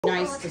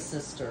Nice to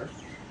sister.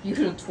 You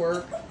gonna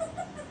twerk?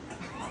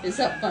 Is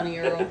that funny,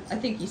 Earl? I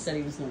think you said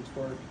he was gonna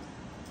twerk.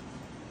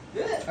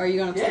 Good. Are you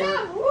gonna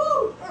twerk?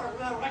 Woo.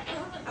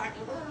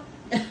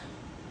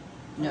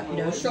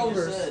 No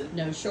shoulders.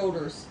 No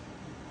shoulders.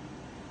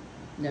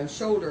 No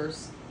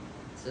shoulders.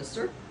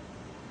 Sister?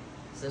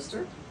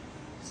 Sister?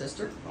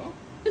 Sister? Huh?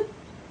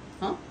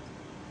 Huh?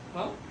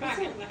 Huh?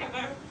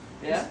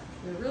 Yeah?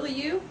 Is it really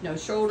you? No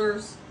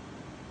shoulders.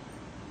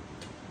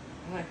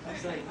 I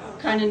say,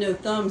 Kind of no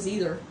thumbs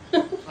either.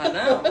 I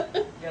know.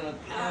 You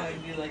gotta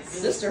do like this.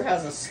 Sister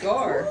has a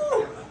scar.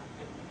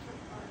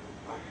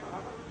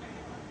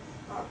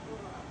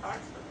 I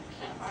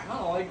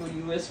don't like when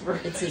you whisper.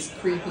 It's his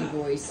creepy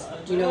voice.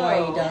 Do you know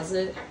why he does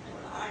it?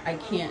 I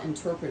can't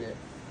interpret it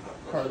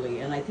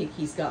hardly, and I think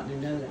he's gotten to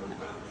know that.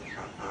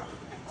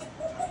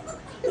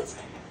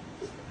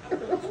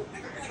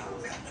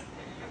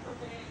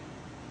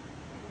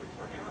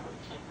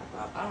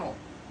 I don't.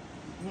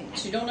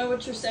 You don't know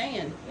what you're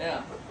saying.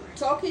 Yeah.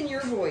 Talk in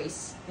your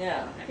voice.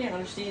 Yeah. I can't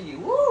understand you.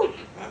 Woo!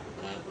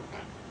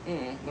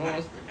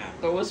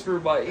 Don't whisper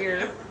in my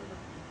ear.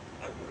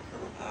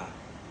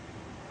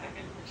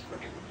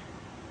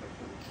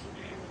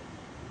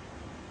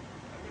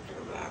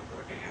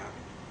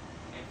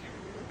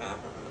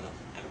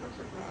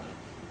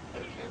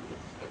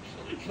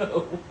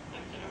 No.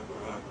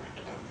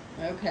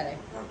 Okay.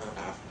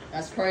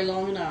 That's probably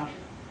long enough.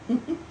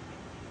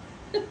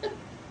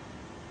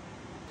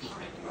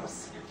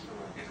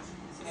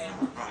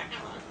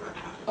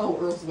 Oh,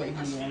 Earl's waving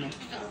at me.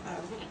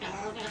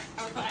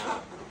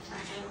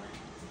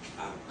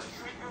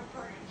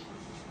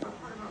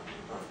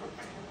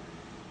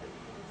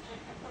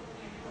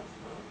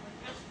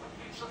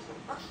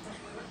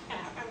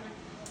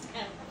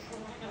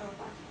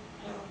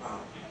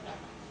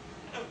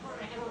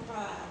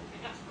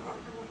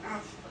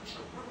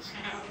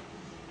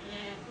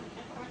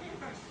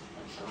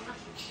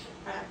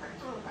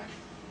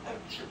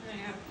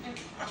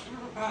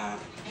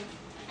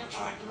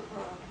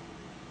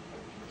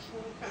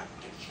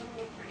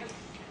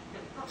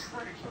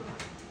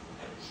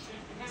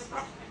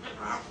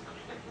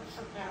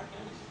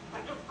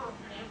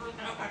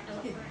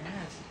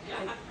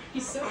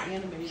 He's so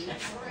animated.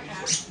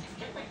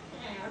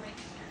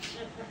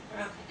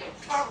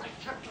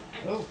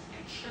 Oh.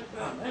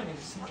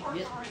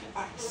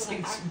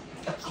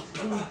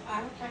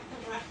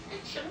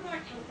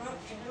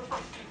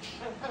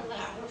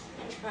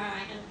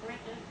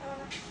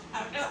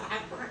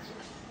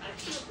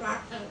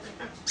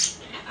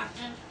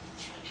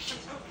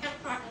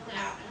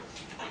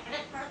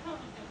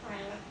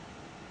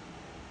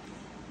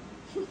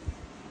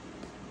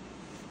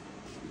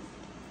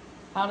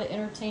 How to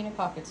entertain a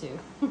cockatoo.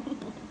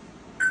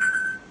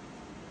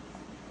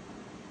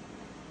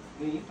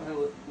 When you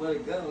finally let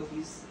it go,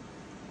 he's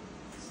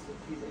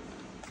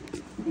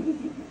like.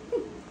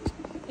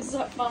 Is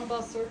that fun,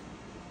 Buster?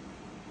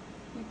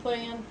 You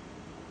playing?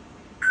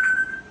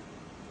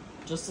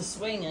 Just a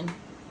swinging.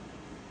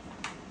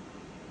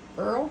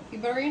 Earl, you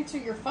better answer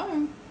your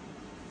phone.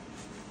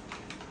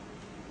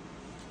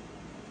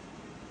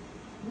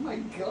 Oh my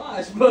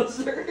gosh,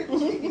 Buster!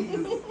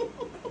 Jeez.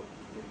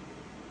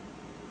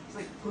 It's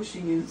like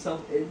pushing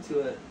himself into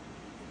it.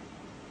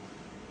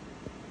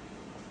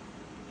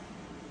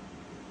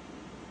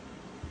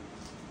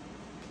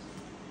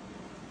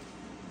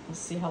 Let's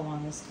see how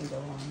long this can go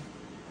on.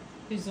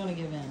 Who's going to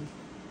give in?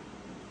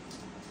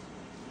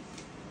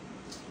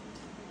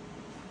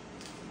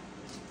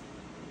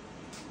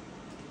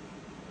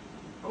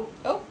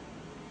 Oh,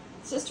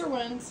 sister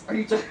wins. Are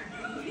you talking?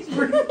 He's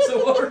working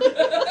so hard.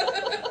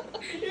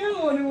 You're the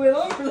one who went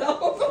on for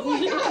that one. Oh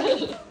my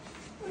gosh.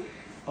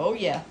 Oh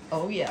yeah,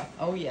 oh yeah,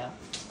 oh yeah.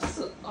 That's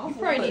an awful You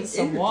probably need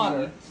some energy.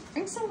 water.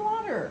 Drink some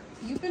water.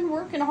 You've been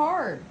working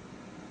hard.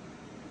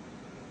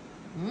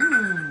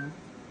 Mmm.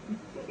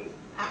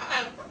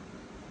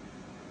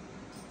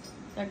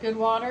 That good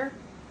water?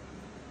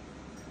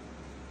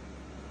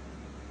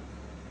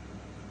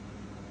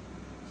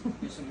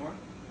 Need some more?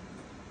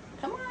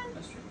 Come on.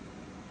 Buster.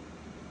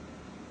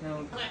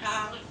 No.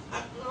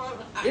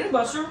 Get it,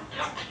 Buster.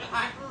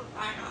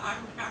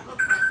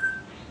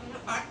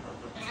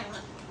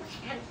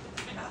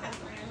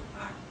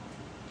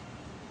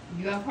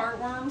 You have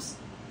heartworms?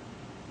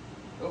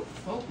 Oh.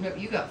 Oh, no,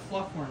 you got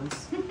fluff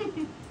worms.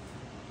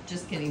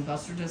 Just kidding.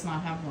 Buster does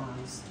not have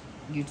worms.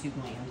 YouTube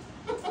land.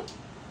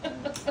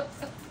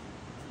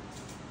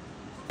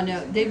 I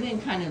know, they've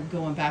been kind of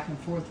going back and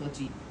forth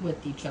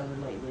with each other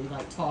lately,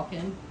 like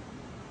talking.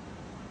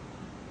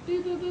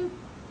 Boo, boo, boo.